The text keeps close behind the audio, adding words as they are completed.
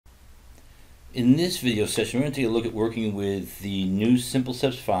In this video session, we're going to take a look at working with the new Simple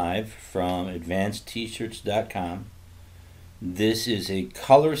Steps 5 from AdvancedTshirts.com. This is a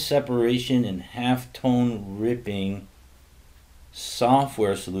color separation and halftone ripping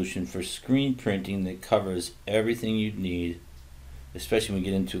software solution for screen printing that covers everything you'd need, especially when we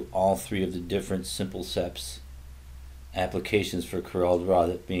get into all three of the different Simple Steps applications for CorelDRAW,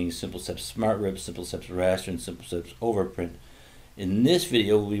 that being Simple Steps Smart Rip, Simple Steps Raster, and Simple Steps Overprint. In this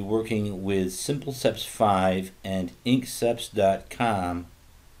video, we'll be working with Simple Steps 5 and Inksteps.com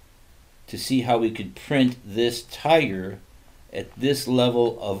to see how we could print this tiger at this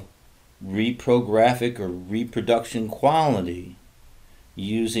level of reprographic or reproduction quality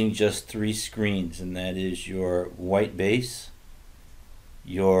using just three screens, and that is your white base,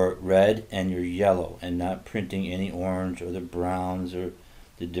 your red, and your yellow, and not printing any orange or the browns or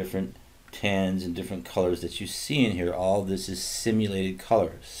the different tans and different colors that you see in here. All this is simulated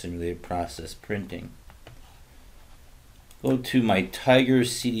color, simulated process printing. Go to my Tiger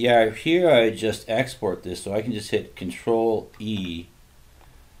CDR. Here I just export this, so I can just hit Control E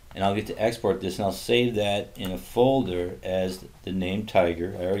and I'll get to export this, and I'll save that in a folder as the name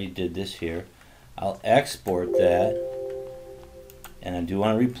Tiger. I already did this here. I'll export that, and I do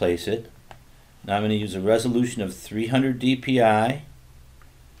want to replace it. Now I'm going to use a resolution of 300 dpi.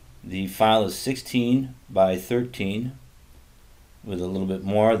 The file is 16 by 13 with a little bit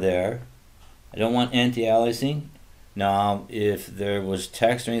more there. I don't want anti-aliasing. Now, if there was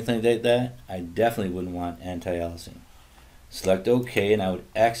text or anything like that, I definitely wouldn't want anti-aliasing. Select OK, and I would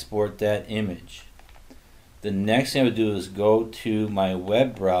export that image. The next thing I would do is go to my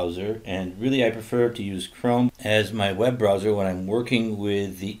web browser, and really I prefer to use Chrome as my web browser when I'm working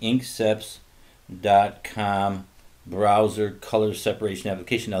with the Inksteps.com browser color separation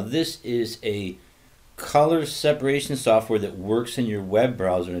application. Now, this is a color separation software that works in your web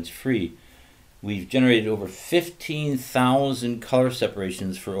browser, and it's free. We've generated over 15,000 color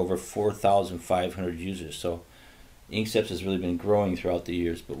separations for over 4,500 users. So Inksteps has really been growing throughout the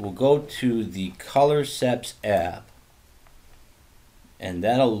years. But we'll go to the ColorSeps app, and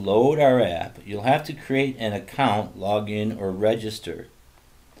that'll load our app. You'll have to create an account, log in, or register.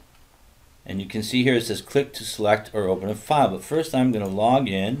 And you can see here it says click to select or open a file. But first I'm going to log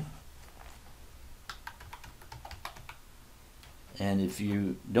in. And if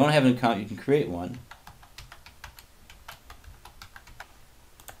you don't have an account, you can create one.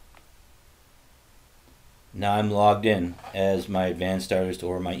 Now I'm logged in as my advanced artist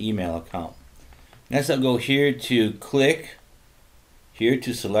or my email account. Next I'll go here to click here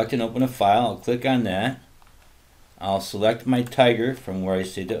to select and open a file. I'll click on that. I'll select my tiger from where I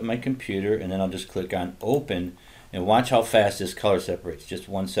saved it on my computer, and then I'll just click on open, and watch how fast this color separates. Just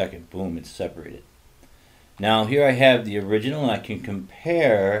 1 second, boom, it's separated. Now here I have the original, and I can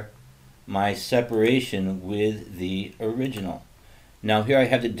compare my separation with the original. Now here I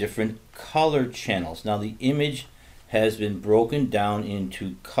have the different color channels. Now the image has been broken down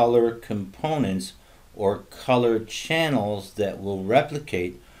into color components or color channels that will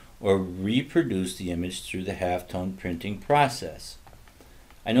replicate or reproduce the image through the halftone printing process.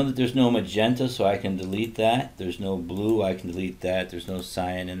 I know that there's no magenta, so I can delete that. There's no blue, I can delete that. There's no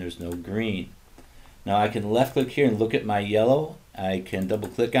cyan, and there's no green. Now I can left click here and look at my yellow. I can double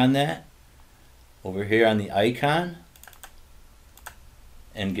click on that over here on the icon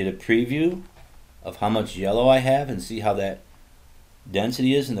and get a preview of how much yellow I have and see how that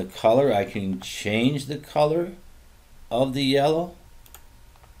density is in the color. I can change the color of the yellow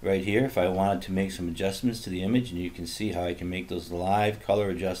right here if I wanted to make some adjustments to the image, and you can see how I can make those live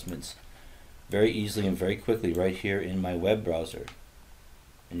color adjustments very easily and very quickly right here in my web browser.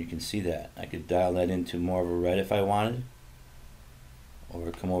 And you can see that. I could dial that into more of a red if I wanted,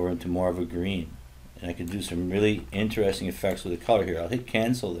 or come over into more of a green. And I could do some really interesting effects with the color here. I'll hit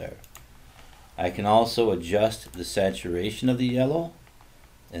cancel there. I can also adjust the saturation of the yellow,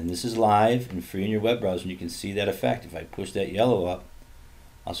 and this is live and free in your web browser, and you can see that effect. If I push that yellow up,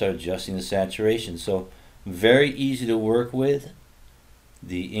 I'll start adjusting the saturation. So very easy to work with.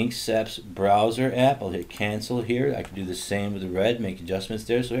 The Inksteps browser app, I'll hit cancel here. I can do the same with the red, make adjustments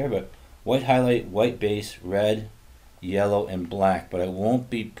there. So here I have a white highlight, white base, red, yellow, and black, but I won't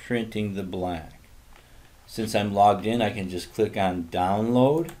be printing the black. Since I'm logged in, I can just click on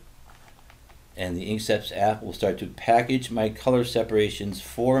download, and the Inksteps app will start to package my color separations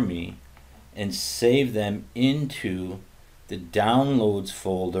for me and save them into the downloads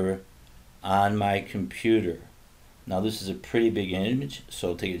folder on my computer. Now this is a pretty big image, so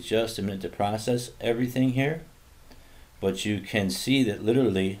it'll take just a minute to process everything here, but you can see that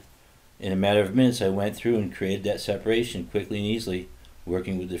literally in a matter of minutes I went through and created that separation quickly and easily,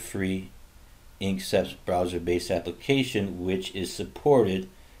 working with the free Inkseps browser-based application, which is supported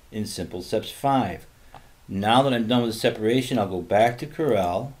in Simple Steps 5. Now that I'm done with the separation, I'll go back to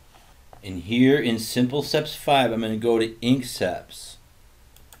Corel, and here in Simple Steps 5, I'm going to go to Inkseps.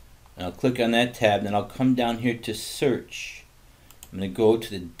 And I'll click on that tab, and then I'll come down here to Search. I'm going to go to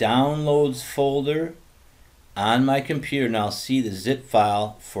the Downloads folder on my computer, and I'll see the zip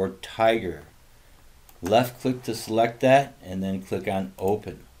file for Tiger. Left click to select that, and then click on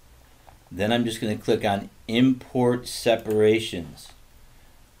Open. Then I'm just going to click on Import Separations,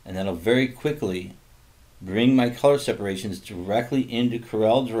 and that'll very quickly bring my color separations directly into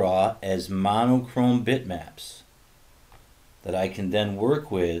CorelDRAW as monochrome bitmaps that I can then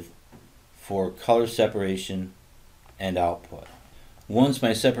work with for color separation and output. Once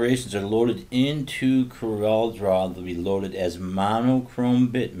my separations are loaded into CorelDRAW, they'll be loaded as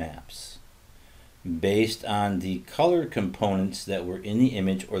monochrome bitmaps based on the color components that were in the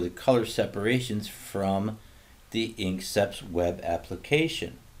image or the color separations from the Inkseps web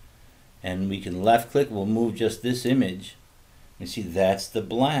application. And we can left click, we'll move just this image. You see that's the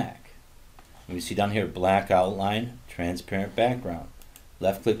black. And we see down here black outline, transparent background.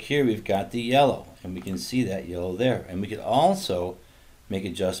 Left click here, we've got the yellow, and we can see that yellow there. And we could also make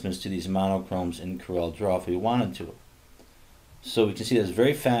adjustments to these monochromes in CorelDRAW if we wanted to. So we can see that's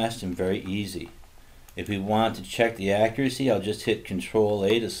very fast and very easy. If we want to check the accuracy, I'll just hit Control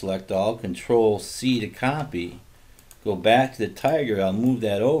A to select all, Control C to copy, go back to the Tiger, I'll move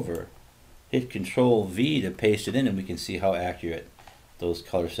that over, hit Control V to paste it in, and we can see how accurate those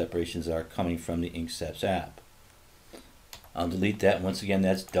color separations are coming from the Inkseps app. I'll delete that. Once again,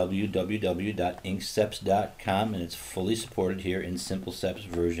 that's www.inkseps.com, and it's fully supported here in Simple Steps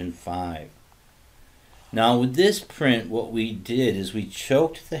version 5. Now with this print, what we did is we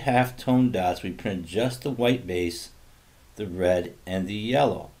choked the halftone dots. We printed just the white base, the red, and the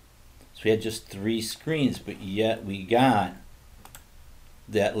yellow. So we had just 3 screens, but yet we got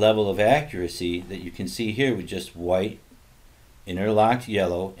that level of accuracy that you can see here with just white, interlocked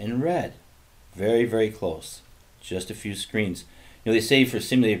yellow, and red. Very, very close. Just a few screens. You know, they say for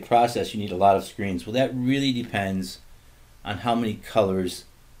simulated process you need a lot of screens. Well, that really depends on how many colors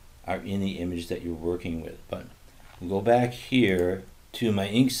are in the image that you're working with. But we'll go back here to my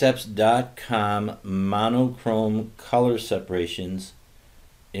inkseps.com monochrome color separations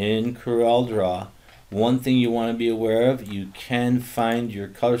in CorelDRAW. One thing you want to be aware of, you can find your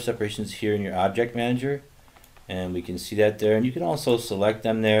color separations here in your object manager, and we can see that there, and you can also select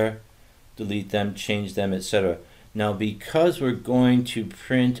them there, delete them, change them, etc. Now because we're going to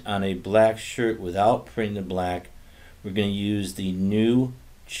print on a black shirt without printing the black, we're going to use the new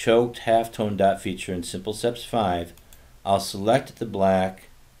choked halftone dot feature in Simple Steps 5. I'll select the black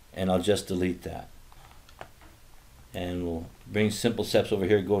and I'll just delete that. And we'll bring Simple Steps over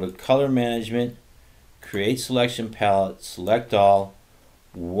here, go to Color Management, Create Selection Palette, select all,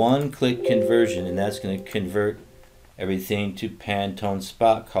 one-click conversion, and that's going to convert everything to Pantone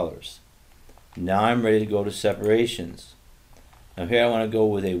spot colors. Now I'm ready to go to separations. Now here I want to go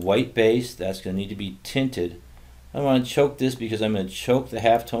with a white base. That's going to need to be tinted. I want to choke this because I'm going to choke the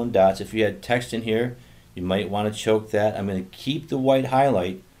halftone dots. If you had text in here, you might want to choke that. I'm going to keep the white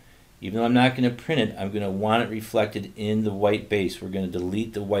highlight. Even though I'm not going to print it, I'm going to want it reflected in the white base. We're going to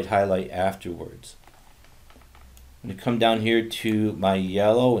delete the white highlight afterwards. I'm going to come down here to my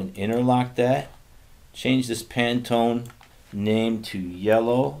yellow and interlock that. Change this Pantone name to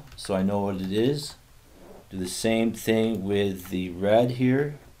yellow so I know what it is. Do the same thing with the red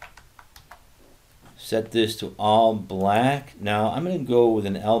here. Set this to all black. Now I'm going to go with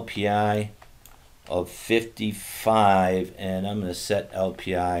an LPI of 55, and I'm going to set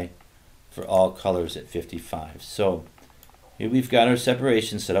LPI for all colors at 55. So here we've got our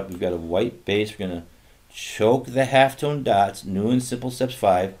separation set up. We've got a white base. We're going to choke the halftone dots, new in Simple Steps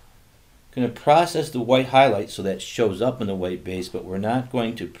 5. Going to process the white highlight so that shows up in the white base, but we're not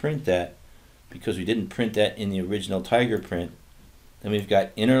going to print that because we didn't print that in the original Tiger print. Then we've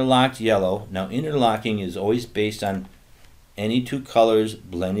got interlocked yellow. Now interlocking is always based on any two colors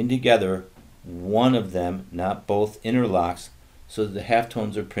blending together, one of them, not both, interlocks, so that the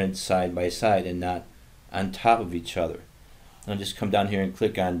halftones are printed side by side and not on top of each other. I'll just come down here and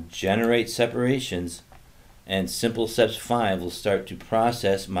click on Generate Separations, and Simple Steps 5 will start to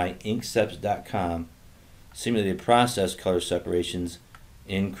process my inkseps.com simulated process color separations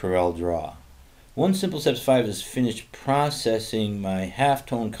in CorelDRAW. Once Simple Steps 5 is finished processing my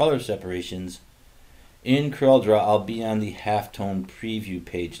halftone color separations in CorelDRAW, I'll be on the halftone preview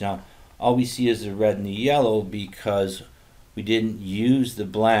page. Now all we see is the red and the yellow because we didn't use the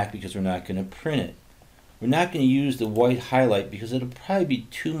black because we're not going to print it. We're not going to use the white highlight because it'll probably be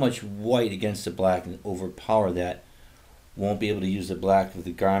too much white against the black and overpower that. Won't be able to use the black of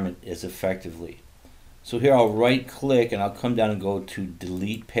the garment as effectively. So here I'll right click and I'll come down and go to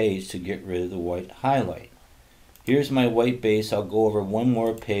delete page to get rid of the white highlight. Here's my white base. I'll go over one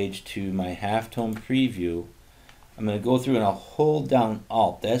more page to my halftone preview. I'm going to go through and I'll hold down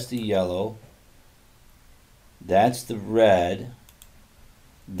Alt. That's the yellow. That's the red.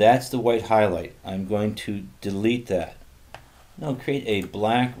 That's the white highlight. I'm going to delete that. Now I'll create a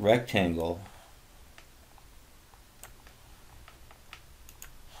black rectangle.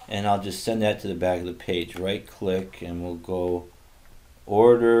 And I'll just send that to the back of the page. Right click and we'll go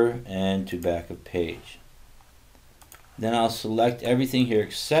order and to back of page. Then I'll select everything here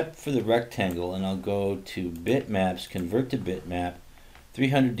except for the rectangle and I'll go to bitmaps, convert to bitmap,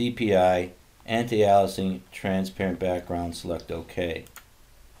 300 dpi, anti-aliasing, transparent background, select OK.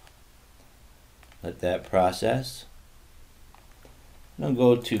 Let that process. And I'll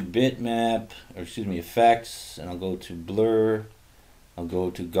go to bitmap, or excuse me, effects, and I'll go to blur. I'll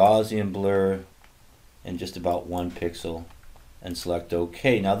go to Gaussian blur and just about 1 pixel and select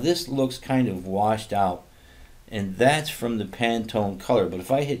OK. Now this looks kind of washed out and that's from the Pantone color, but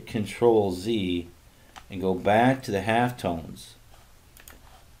if I hit Control Z and go back to the halftones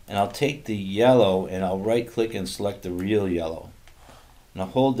and I'll take the yellow and I'll right click and select the real yellow and I'll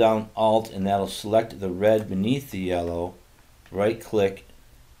hold down Alt and that'll select the red beneath the yellow, right click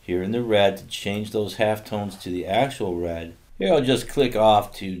here in the red to change those halftones to the actual red. Here I'll just click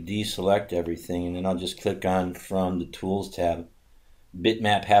off to deselect everything and then I'll just click on from the Tools tab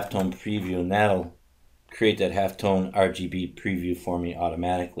Bitmap Halftone Preview and that'll create that halftone RGB preview for me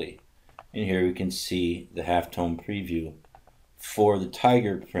automatically. And here we can see the halftone preview for the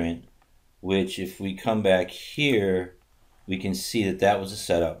tiger print, which if we come back here we can see that that was a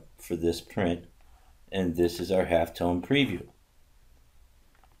setup for this print and this is our halftone preview.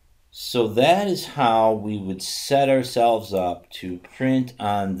 So that is how we would set ourselves up to print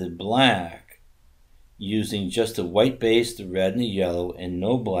on the black using just the white base, the red and the yellow, and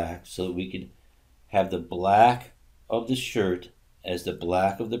no black, so that we could have the black of the shirt as the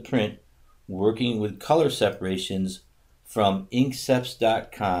black of the print, working with color separations from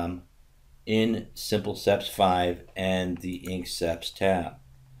inkseps.com in Simple Seps 5 and the Inkseps tab.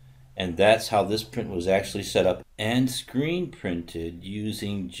 And that's how this print was actually set up and screen printed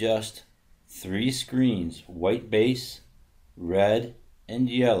using just 3 screens, white base, red, and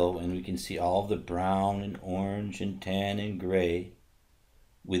yellow, and we can see all of the brown and orange and tan and gray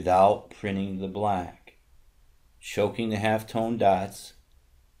without printing the black. Choking the halftone dots,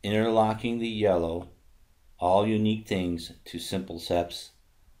 interlocking the yellow, all unique things to Simple Seps,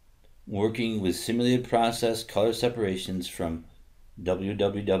 working with simulated process color separations from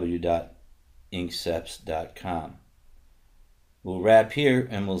www.inkseps.com. We'll wrap here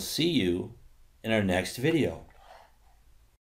and we'll see you in our next video.